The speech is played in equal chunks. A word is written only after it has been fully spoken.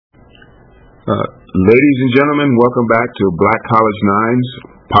Ladies and gentlemen, welcome back to Black College Nines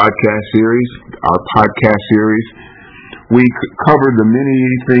podcast series. Our podcast series, we cover the many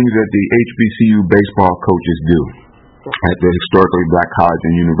things that the HBCU baseball coaches do at the historically black college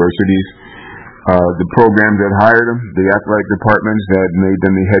and universities. The programs that hired them, the athletic departments that made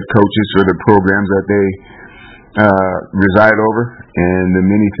them the head coaches for the programs that they reside over, and the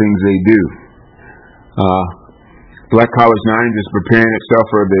many things they do. Black College Nines is preparing itself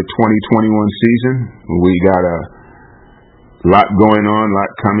for the 2021 season. We got a lot going on,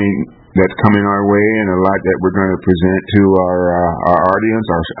 that's coming our way, and a lot that we're going to present to our audience,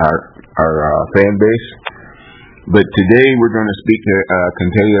 our fan base. But today we're going to speak to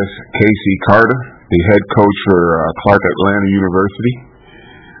Kentaus Casey Carter, the head coach for Clark Atlanta University.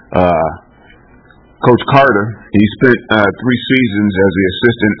 Coach Carter, he spent 3 seasons as the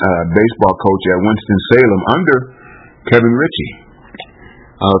assistant baseball coach at Winston-Salem under Kevin Ritchie.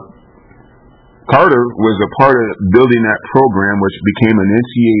 Carter was a part of building that program, which became an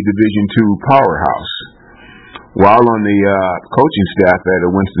NCAA Division II powerhouse. While on the coaching staff at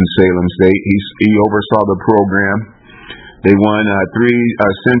Winston-Salem State, he oversaw the program. They won 3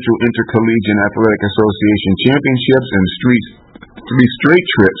 Central Intercollegiate Athletic Association championships and 3 straight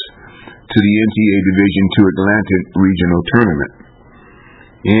trips to the NCAA Division II Atlantic Regional Tournament.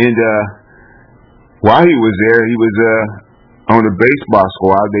 And while he was there, he was on the baseball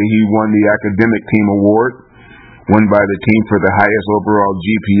squad. He won the academic team award, won by the team for the highest overall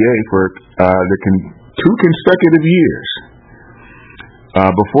GPA for the 2 consecutive years.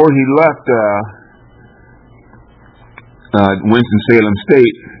 Before he left Winston-Salem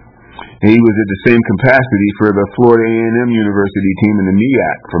State, he was at the same capacity for the Florida A&M University team in the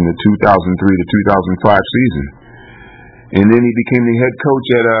MEAC from the 2003 to 2005 season. And then he became the head coach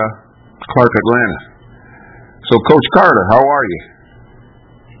at Clark Atlanta. So, Coach Carter, how are you?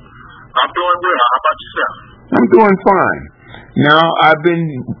 I'm doing good. How about yourself? I'm doing fine. Now,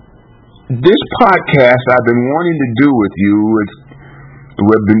 this podcast I've been wanting to do with you.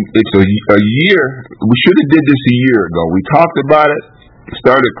 It's a year. We should have did this a year ago. We talked about it,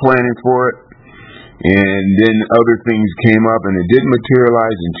 started planning for it, and then other things came up, and it didn't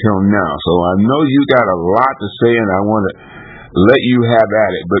materialize until now. So I know you got a lot to say, and I want to let you have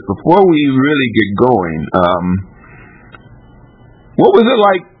at it. But before we really get going, what was it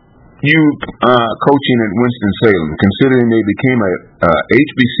like you coaching at Winston-Salem, considering they became a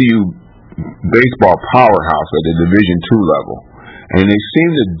HBCU baseball powerhouse at the Division II level? And they seem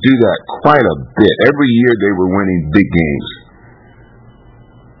to do that quite a bit. Every year they were winning big games.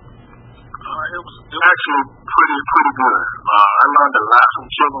 It was actually pretty good. I learned a lot from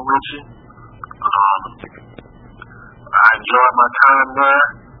Kevin Ritchie. I enjoyed my time there.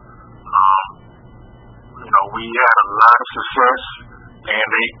 We had a lot of success, and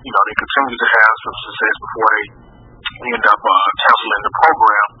they continued to have some success before they end up canceling the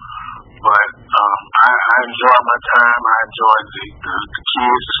program. But I enjoyed my time. I enjoyed the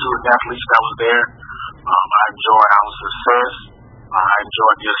kids, the student athletes that was there. I enjoyed our success. I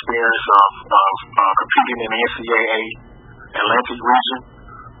enjoyed the experience of competing in the NCAA Atlantic region.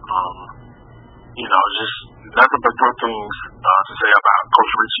 Just nothing but good things to say about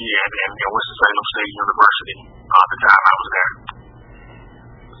Coach Ritchie and Winston-Salem State University the time I was there.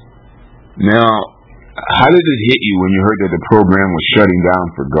 Now, how did it hit you when you heard that the program was shutting down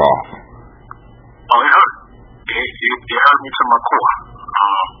for golf? Oh, it hurt. It hurt me to my core.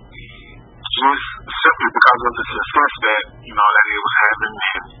 Just simply because of the success that it was having,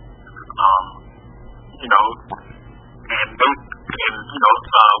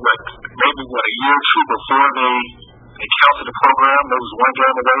 a year or two before they canceled the program, there was 1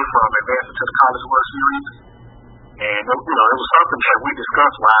 game away from advancing to the College World Series, and it was something that we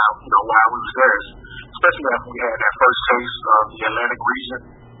discussed while we was there, especially after we had that first taste of the Atlantic region,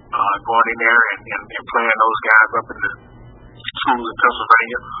 going in there and playing those guys up in the schools in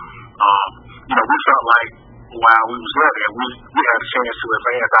Pennsylvania. We felt like while we was there, we had a chance to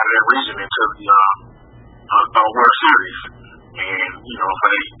advance out of that region into the World Series. And, for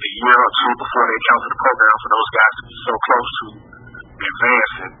the year or two before they canceled the program, for those guys to be so close to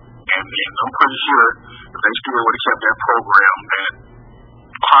advancing, and I'm pretty sure if they still would have kept that program, that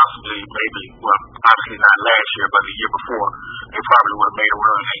possibly, maybe, well, obviously not last year, but the year before, they probably would have made a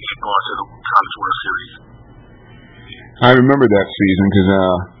run and gone to the College World Series. I remember that season because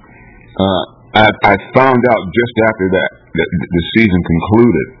I found out just after that the season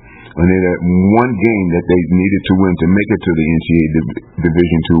concluded, when they had 1 game that they needed to win to make it to the NCAA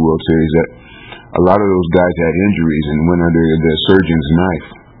Division II World Series, that a lot of those guys had injuries and went under the surgeon's knife.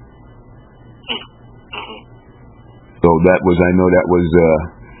 So I know that was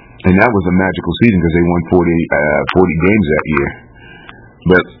And that was a magical season because they won 40 games that year.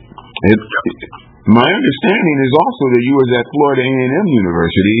 But my understanding is also that you was at Florida A&M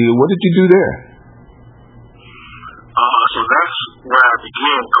University. What did you do there? So that's where I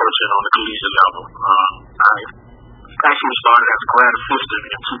began coaching on the collegiate level. I actually started as a grad assistant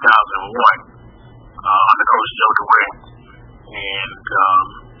in 2001 under Coach Joe DeWitt. And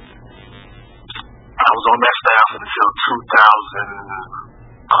I was on that staff until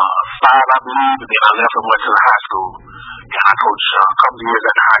 2005, I believe, and then I left and went to the high school. And I coached a couple of years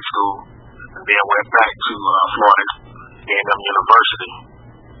at the high school, and then went back to Florida A&M University.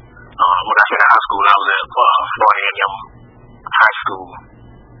 When I said high school, I was at Florida A&M High School.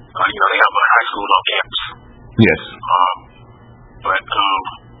 They have a high school on campus. Yes.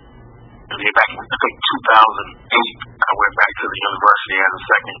 And then back in, I think, 2008, I went back to the university as a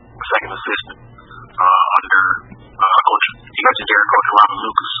second assistant under Coach, legendary Coach Robert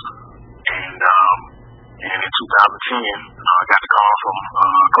Lucas. And in 2010, I got the call from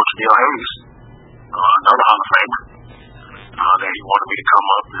Coach Bill Hayes, another Hall of Famer, that he wanted me to come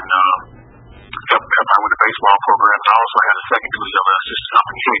up and help out with the baseball program. I also had a second duty of an assistant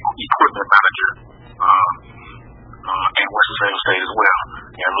equipment manager at Winston-Salem State as well.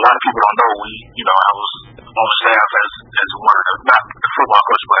 And a lot of people don't know I was on the staff as one of the, not the football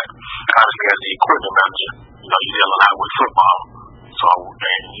coach, but obviously as the equipment manager. You deal a lot with football. So,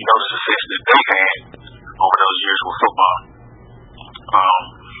 and the success that they had over those years with football.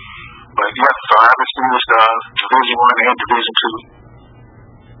 But yeah, so I distinguished Division I and Division II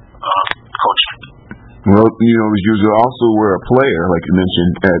coaching. Well, you also were a player, like you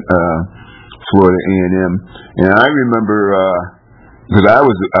mentioned, at Florida A&M, and I remember because I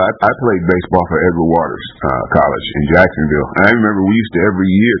played baseball for Edward Waters College in Jacksonville, and I remember we used to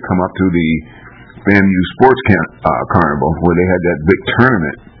every year come up to the FAMU Sports Carnival where they had that big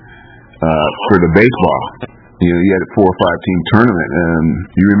tournament for the baseball. You had a 4 or 5 team tournament.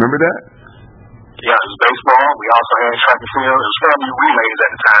 You remember that? Yeah, it was baseball. We also had track and field. It was FAMU relays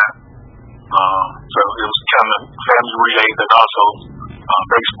at the time. So it was kind of FAMU relays and also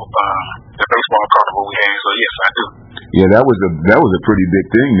the baseball carnival we had. So yes, I do. Yeah, that was a pretty big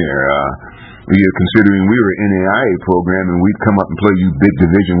thing there. Considering we were an NAIA program and we'd come up and play you big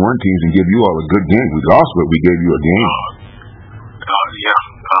Division I teams and give you all a good game. We lost, but we gave you a game.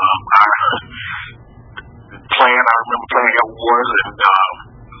 I remember playing at Wars and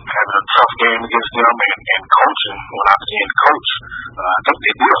having a tough game against them and coaching. When I began to coach, I think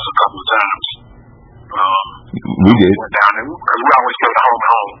they beat us a couple of times. We did. Went down and we always played home and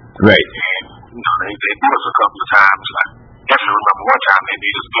home. Right. And they beat us a couple of times. I definitely remember one time they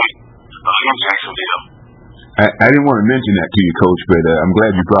beat us big in Jacksonville. I didn't want to mention that to you, Coach, but I'm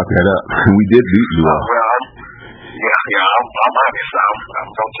glad you brought that up. We did beat you all. I'm honest. I'm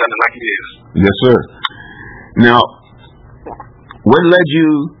going to tell it like it is. Yes, sir. Now, what led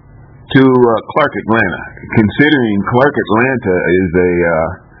you to Clark Atlanta? Considering Clark Atlanta is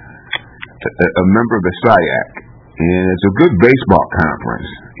a member of the SIAC, and it's a good baseball conference.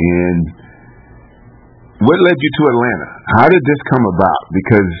 And what led you to Atlanta? How did this come about?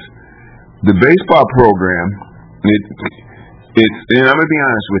 Because the baseball program, it's, and I'm going to be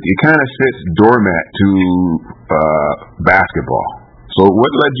honest with you, it kind of sits doormat to basketball. So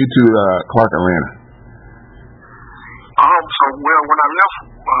what led you to Clark Atlanta? When I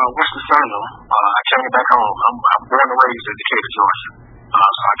left Winston-Salem, I came back home. I'm born and raised in Decatur, Georgia.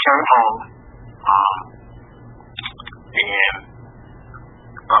 So I came home, and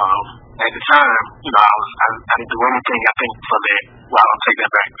at the time, I didn't do anything. I think for that. Well, I'll take that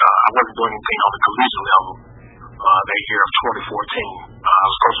back. I wasn't doing anything on the collegiate level that year of 2014. I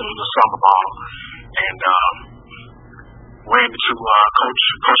was coaching the summer ball, and ran into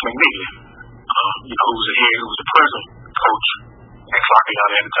Coach McNeely, who was the present coach at Clark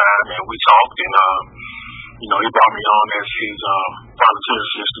Atlanta at the time, and we talked, and he brought me on as his volunteer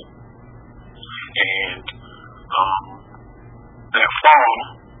assistant. And that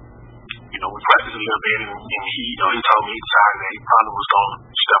fall, we practiced a little bit, and he told me he decided that he probably was going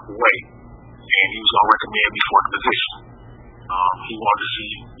to step away, and he was going to recommend me for the position. He wanted to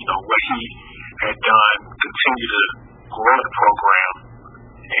see, what he had done, continue to grow the program,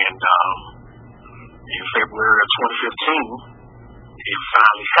 and in February of 2015, it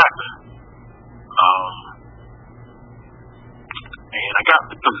finally happened. And I got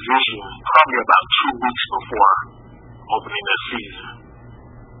the position probably about 2 weeks before opening this season.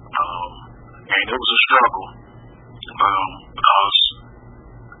 And it was a struggle because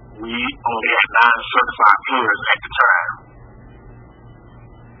we only had 9 certified players at the time.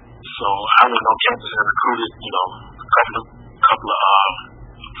 So I went on campus and recruited, a couple of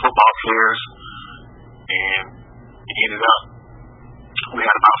football our players, and it ended up we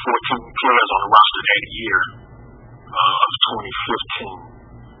had about 14 players on the roster that year of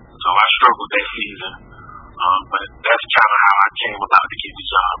 2015. So I struggled that season, but that's kind of how I came about to get the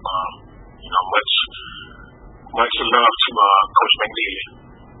job. Much love to Coach McNeely.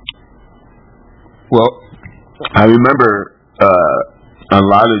 Well, I remember a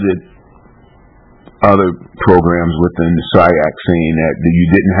lot of the other programs within the SIAC saying that you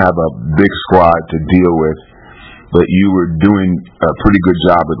didn't have a big squad to deal with, but you were doing a pretty good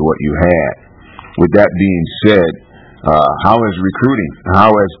job with what you had. With that being said, how is recruiting? How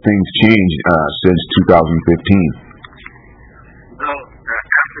has things changed since 2015? Well,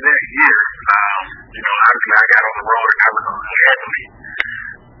 after that year, obviously I got on the road and I was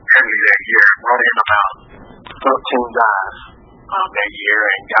heavily that year. I brought in about 14 guys that year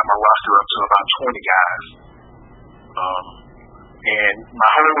and got my roster up to about 20 guys. And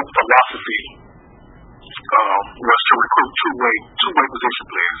my whole philosophy was to recruit two-way position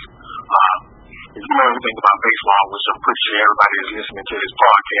players. If you know anything about baseball, which I'm pretty sure everybody is listening to this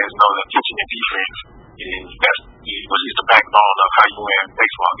podcast knows that pitching and defense is the backbone of how you win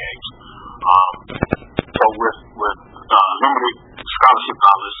baseball games. So with limited scholarship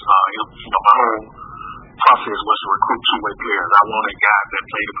dollars, my whole process was to recruit two-way players. I wanted guys that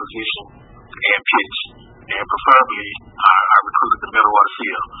played the position and pitch, and preferably I recruited the middle of the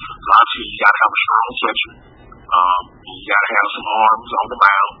field. So obviously you got to have a strong catcher. You got to have some arms on the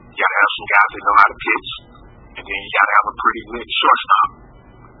mound. You got to have some guys that know how to pitch, and then you got to have a pretty lit shortstop,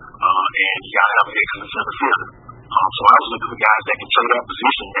 and you got to have an excellent center fielder. So I was looking for guys that can play that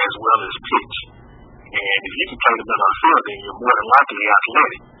position as well as pitch. And if you can play the middle of the field, then you're more than likely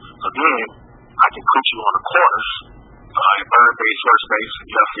athletic. So then I can put you on the corners, at third base, first base,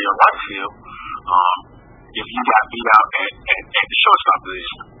 left field, right field, if you got beat out at the shortstop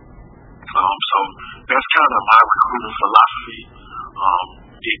position. So that's kind of my recruiting philosophy.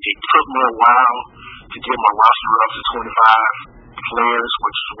 It took me a while to get my roster up to 25 players,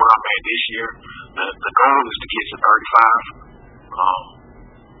 which is where I'm at this year. The goal is to get to 35.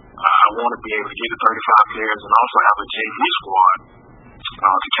 I want to be able to get to 35 players and also have a JV squad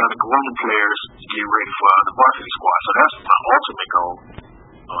to kind of groom players to get ready for the varsity squad. So that's my ultimate goal.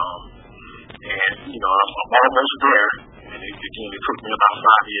 And, I'm almost there. And it took me about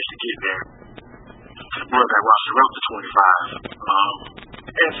 5 years to get there, to build that roster up to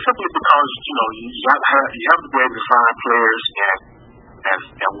 25. And simply because, you have to be able to find players that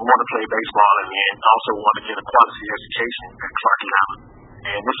want to play baseball and then also want to get a quality education at Clark County.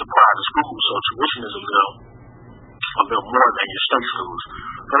 And it's a private school, so tuition is a little more than your state schools.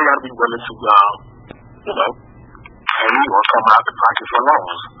 So they got to be willing to, pay or come out to practice for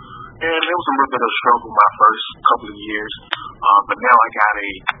loans. And it was a little bit of a struggle my first couple of years, but now I got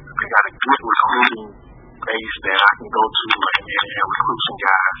a good recruiting base that I can go to and recruit some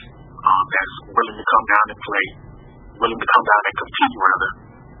guys that's willing to come down and play, willing to come down and compete rather.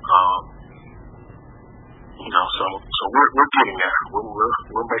 So we're getting there.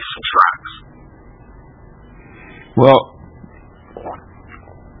 We're making some strides. Well,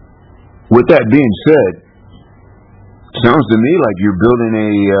 with that being said, sounds to me like you're building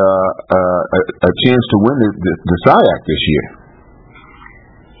a chance to win the SIAC this year.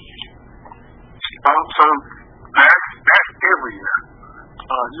 So that's every year.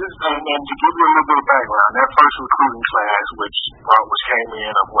 And to give you a little bit of background, that first recruiting class, which came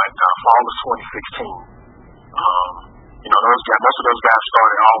in of fall of 2016. Most of those guys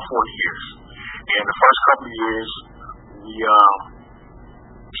started all 4 years. And the first couple of years,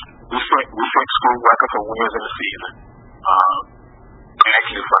 we set school record for wins in the season.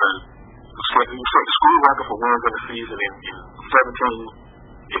 Actually, we set the school record for wins in the season in 16,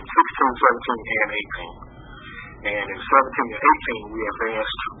 17, and 18. And in 17 and 18, we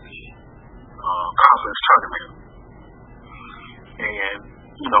advanced to the conference tournament. And,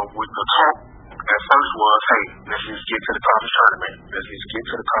 with the talk at first was, hey, let's just get to the conference tournament.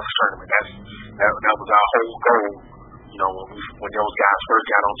 That was our whole goal, when those guys first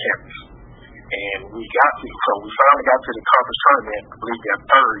got on campus. And we finally got to the conference tournament, I believe that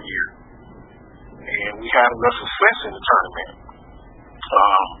third year. And we had a little success in the tournament.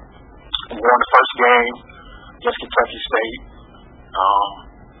 We won the first game against Kentucky State.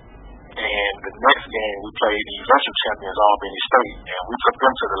 And the next game we played the eventual champions, Albany State, and we took them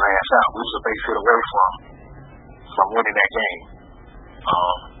to the last out. We was a base hit away from winning that game.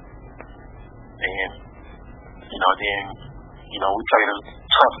 Then we played a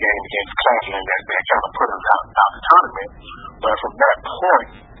tough game against Claflin that kind of put us out the tournament. But from that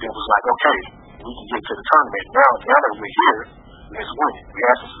point, it was like, okay, we can get to the tournament. Now that we're here, let's win it. We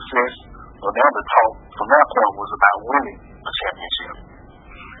had some success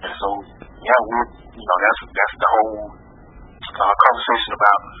that's the whole conversation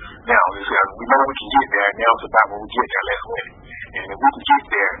about now. Is we know we can get there. Now it's about when we get there, let's win it. And if we can get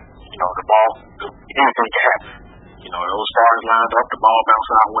there, the ball, anything can happen. Those stars lined up, the ball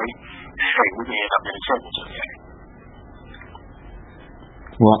bounced our way, and hey, we can end up in a championship game.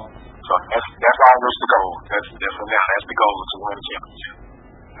 Well, so that's always the goal. That's for now. That's the goal, to win a championship.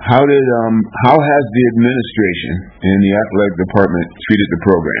 How has the administration in the athletic department treated the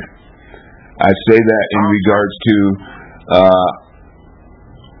program? I say that in regards to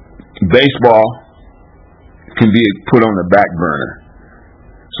baseball can be put on the back burner.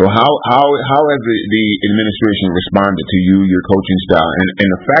 So how has the administration responded to you, your coaching style, and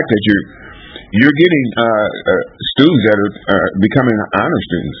the fact that you're getting students that are becoming honor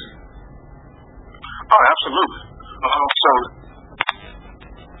students? Oh, absolutely.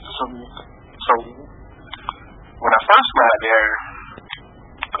 So when I first got there,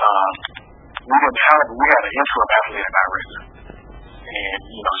 we had an interim athletic director, and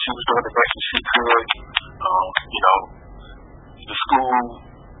she was doing the best that she could. The school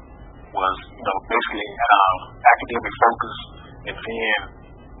was basically academic focus, and then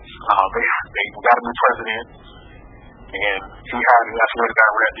they got a new president, and he hired an athletic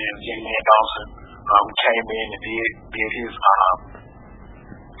director, J.Man Dawson, who came in and did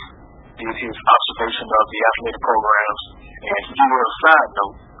his observation of the athletic programs. And to give you a side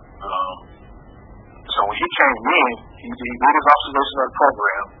note, so when he came in, he did his observation of the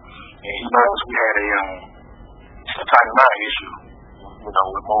program, and he noticed we had a Title IX issue, with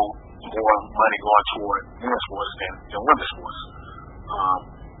more money going toward men's sports than women's sports.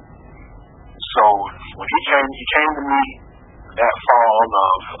 So when he came to me that fall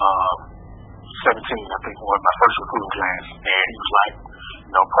of 17, I think, was my first recruiting class, and he was like,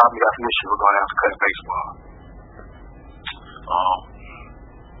 probably after this year we're going to have to cut baseball.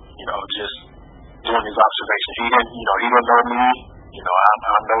 Just doing his observation. He didn't know me.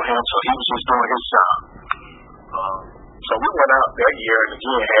 I know him, so he was just doing his job. So we went out that year and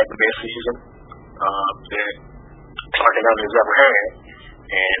again had the best season that Clark and others ever had,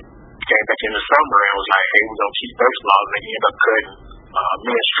 and came back in the summer and was like, hey, we're going to keep baseball, and they ended up cutting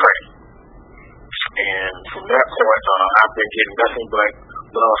men's track. And from that point, I've been getting nothing but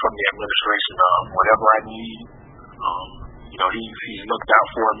love from the administration. Whatever I need, he's looked out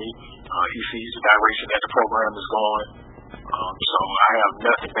for me. He sees the direction that the program is going. So I have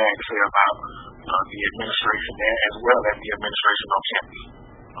nothing bad to say about the administration there, as well as the administration on campus.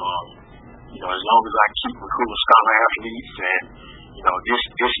 As long as I keep recruiting scholar athletes, and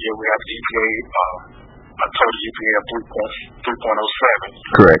this year we have a total GPA of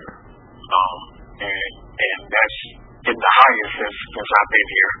 3.07. Correct. And that's in the highest since I've been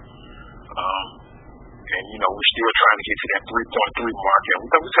here. And we're still trying to get to that 3.3 mark, and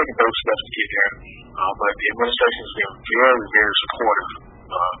we're taking those steps to get there. But the administration has been very, very supportive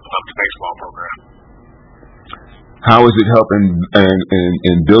of the baseball program. How is it helping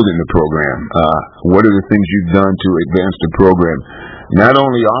in building the program? What are the things you've done to advance the program, not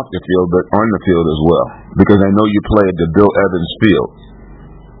only off the field but on the field as well? Because I know you play at the Bill Evans Field.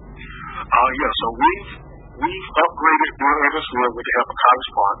 So we've upgraded Bill Evans Field with the help of College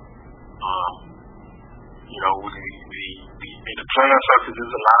Park. The playing surface is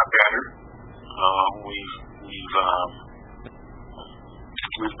a lot better. We've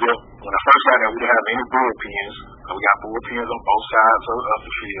built. When I first got there, we didn't have any bullpens. We got bullpens on both sides of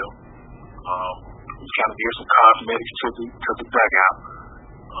the field. We kind of did some cosmetics to the dugout.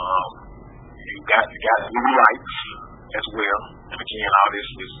 You got new lights as well. And again, all this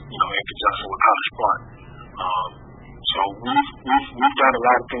is in conjunction with College Park. So we've done a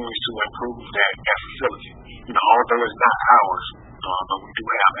lot of things to improve that facility. Although it's not ours, but we do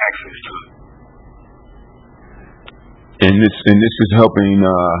have access to it. And this is helping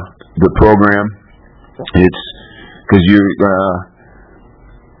the program. It's because you're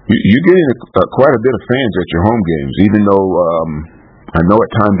getting quite a bit of fans at your home games, even though I know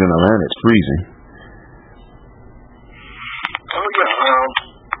at times in Atlanta it's freezing.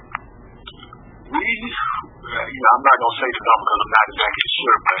 I'm not gonna say the number because I'm not exactly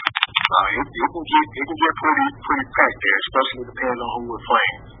sure, but it can get pretty packed there, especially depending on who we're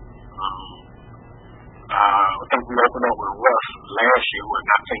playing. I think we opened up with Russ last year. We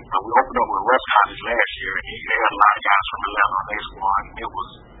opened up with Russ College last year, and they had a lot of guys from Atlanta on their squad. And it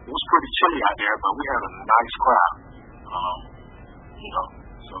was pretty chilly out there, but we had a nice crowd.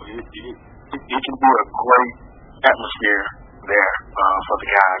 So it can be a great atmosphere there for the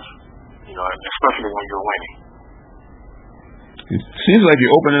guys, and especially when you're winning. It seems like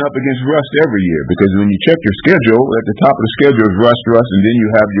you're opening up against Rust every year, because when you check your schedule, at the top of the schedule is Rust, and then you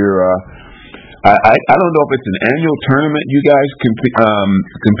have I don't know if it's an annual tournament you guys compete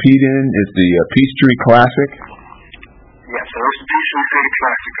in. It's the Peachtree Classic. Yeah, so it's the Peachtree City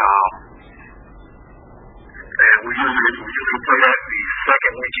Classic. And we usually play that the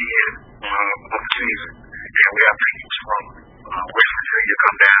second weekend of the season. And we have teams from West Virginia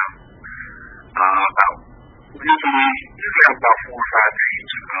come down. We have about 4 or 5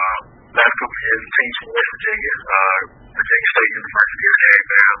 teams. Last couple of years, teams from West Virginia, Virginia State University are came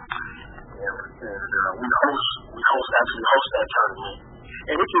down. And we host that tournament.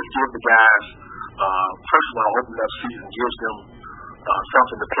 And it just gives the guys, first of all, opening up season gives them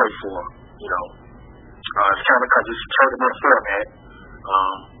something to play for, you know. It's kind of because it's a tournament format.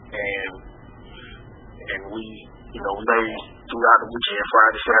 And we play throughout the weekend,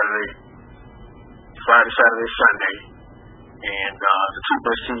 Friday, Saturday, Sunday. And the 2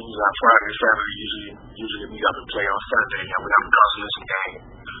 best teams on Friday and Saturday usually meet up and play on Sunday. And we have a consolation game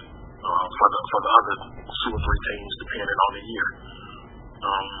for the other 2 or 3 teams, depending on the year.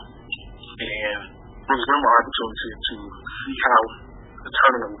 And it gives them an opportunity to see how the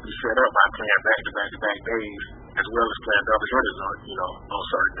tournament will be set up by playing back-to-back days, as well as playing double headers on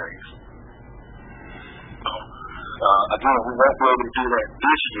certain days. Again, we won't be able to do that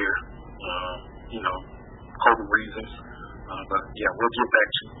this year, COVID reasons. But yeah, we'll get back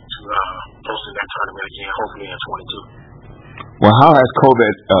to hosting that tournament again, hopefully in 22. Well, how has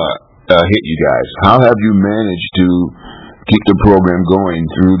COVID hit you guys? How have you managed to keep the program going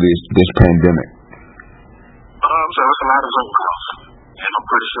through this pandemic? So it's a lot of Zoom calls, and I'm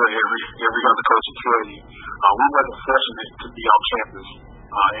pretty sure every other coach will tell you we wasn't fortunate to be on campus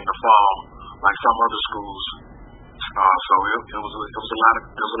in the fall like some other schools. So it was a lot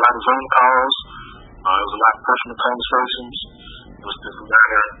of Zoom calls. It was a lot of personal conversations. It was just a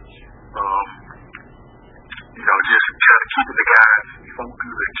matter of, just kind of keeping the guys focused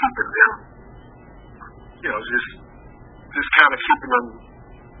and keeping them, just kind of keeping them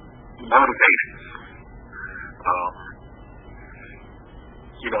motivated.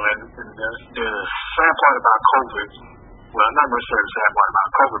 And the sad part about COVID, well, not necessarily the sad part about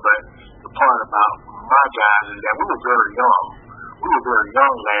COVID, but the part about my guys is that we were very young. We were very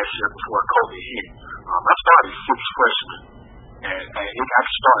young last year before COVID hit. I started 6th freshman, and I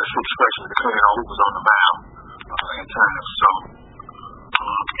started 6th freshman depending on who was on the mound at times. So,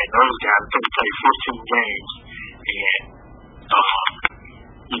 and those guys, they played 15 games, and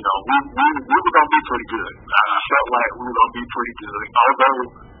we were gonna be pretty good. I felt like we were gonna be pretty good,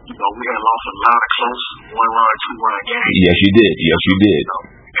 although we had lost a lot of close 1-run, 2-run games. Yes, you did.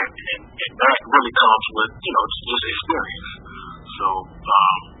 And that really comes with just experience. So.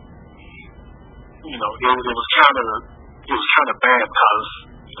 It was kind of bad because,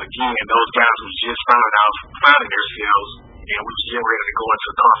 again, those guys was just finding themselves, and we was getting ready to go into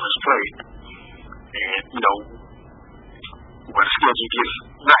conference play. And, when the schedule gets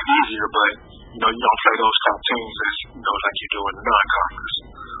not easier, but, you don't play those top teams as, like you do in the non-conference.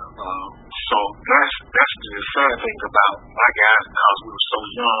 So that's the sad thing about my guys because we were so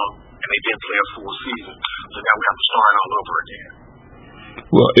young and they didn't play a full season. So now we have to start all over again.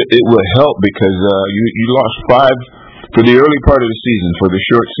 Well, it will help because you lost 5 for the early part of the season. For the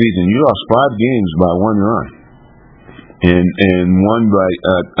short season, you lost 5 games by 1 run, and one by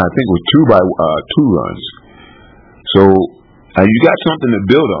I think it was 2 by 2 runs. So you got something to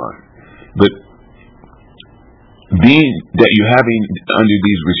build on. But being that you're having under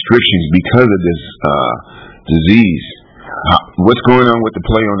these restrictions because of this disease, what's going on with the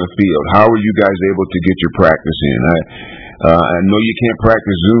play on the field? How are you guys able to get your practice in? I know you can't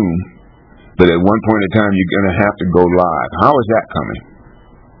practice Zoom, but at one point in time you're going to have to go live. How is that coming?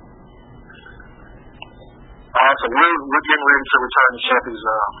 So we're getting ready to return to Sheppies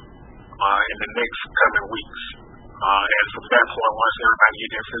in the next coming weeks. And from that point, once everybody get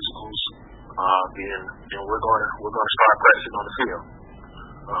their physicals, then we're going to start practicing on the field.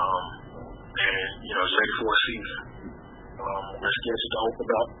 And ready for a season. We're scheduled to open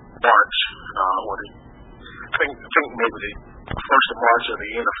up March, I think maybe the 1st of March or the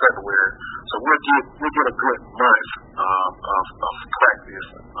end of February. So we'll get a good month of practice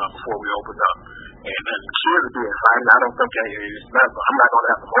before we open up. And then the kids will be excited. I don't think I'm not going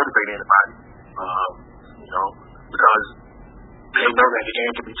to have to motivate anybody, because they know that the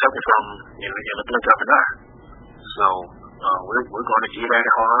game can be taken from in the blink of an eye. So we're going to get at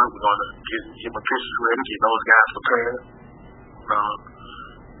it hard. We're going to get my pitchers ready, get those guys prepared.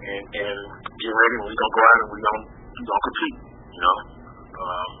 And get ready, and we're going to go out and we're going to compete,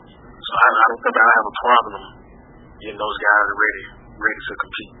 So I don't think I have a problem getting those guys ready to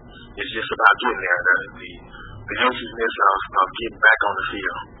compete. It's just about getting there. The anxiousness of getting back on the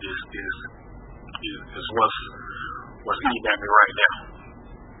field is is what's eating at me right now.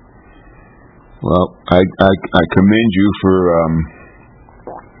 Well, I commend you for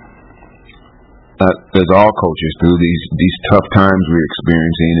as all coaches through these tough times we're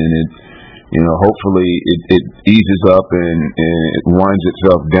experiencing, and it, hopefully it eases up and it winds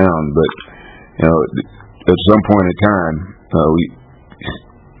itself down. But at some point in time, we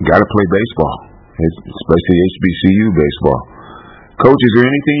got to play baseball, especially HBCU baseball. Coach, is there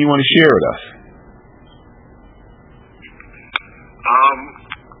anything you want to share with us?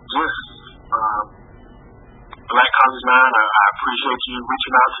 Just Black College Nine, I appreciate you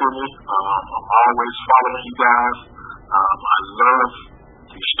reaching out to me. I'm always following you guys. I love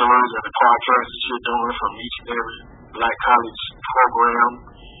the stories and the podcasts that you're doing from each and every Black College program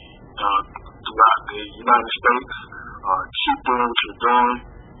throughout the United States. Keep doing what you're doing.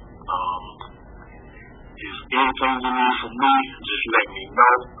 If anything you need from me, just let me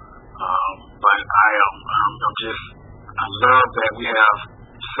know. But I love that we have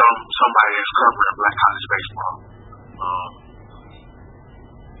somebody that's covering Black College baseball.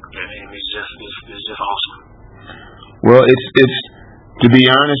 And it's just awesome. Well, it's to be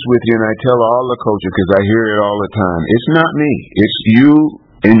honest with you, and I tell all the coaches because I hear it all the time. It's not me. It's you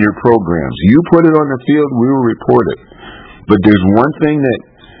and your programs. You put it on the field, we will report it. But there's one thing that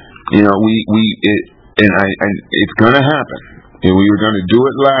it's going to happen. And we were going to do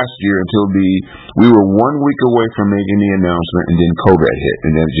it last year until we were 1 week away from making the announcement, and then COVID hit,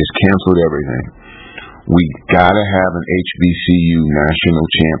 and then it just canceled everything. We got to have an HBCU national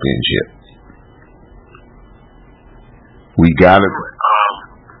championship. We got to.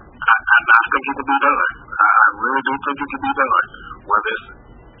 I think it can be done. I really do think it can be done.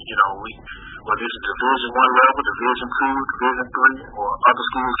 Whether it's Division I level, Division II, Division III, or other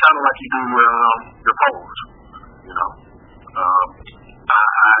schools, kind of like you do your polls.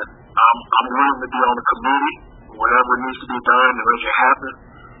 I'm willing to be on the committee, whatever needs to be done to make it happen.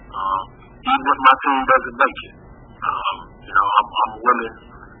 Even if my team doesn't make it, I'm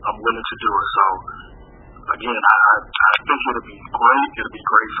willing to do it. So again, I think it'll be great. It'll be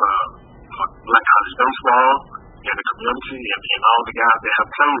great for Black College baseball and the community and all the guys that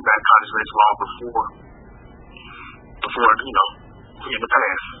have played Black College baseball before in the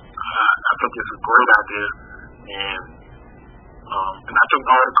past. I think it's a great idea, and I think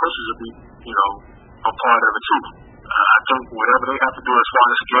all the coaches will be, a part of it too. I think whatever they have to do as far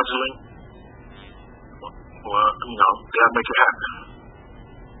as scheduling, they'll make it happen.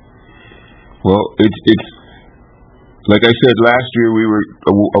 Well, it's like I said last year, we were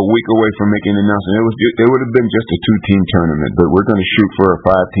a week away from making an announcement. It would have been just a 2-team tournament, but we're going to shoot for a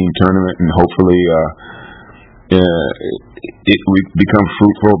 5-team tournament, and hopefully it would become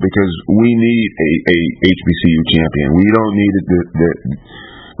fruitful because we need a HBCU champion. We don't need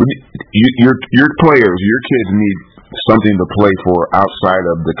your players, your kids need something to play for outside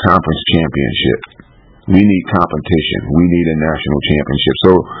of the conference championship. We need competition. We need a national championship.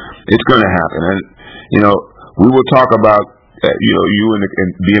 So it's going to happen. And we will talk about you and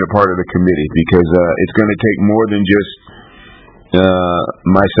being a part of the committee because it's going to take more than just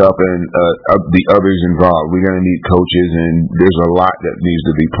myself and the others involved. We're going to need coaches, and there's a lot that needs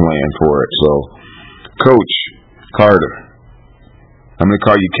to be planned for it. So, Coach Carter, I'm going to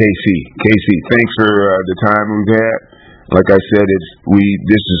call you KC. KC, thanks for the time we've had. Like I said,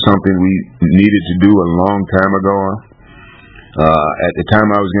 this is something we needed to do a long time ago. At the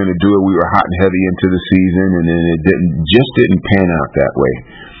time I was going to do it, we were hot and heavy into the season, and then it didn't pan out that way.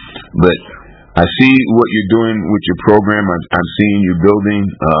 But I see what you're doing with your program. I'm seeing you building,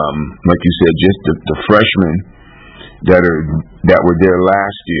 like you said, just the freshmen that were there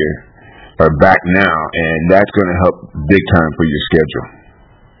last year are back now, and that's going to help big time for your schedule.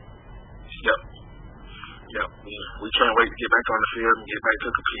 Yep. We can't wait to get back on the field and get back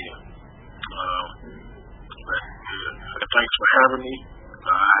to competing. Thanks for having me.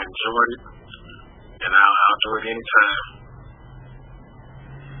 I enjoyed it, and I'll do it anytime.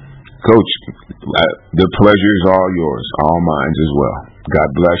 Coach, the pleasure is all yours, all mine as well. God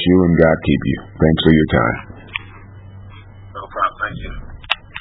bless you and God keep you. Thanks for your time. No problem. Thank you.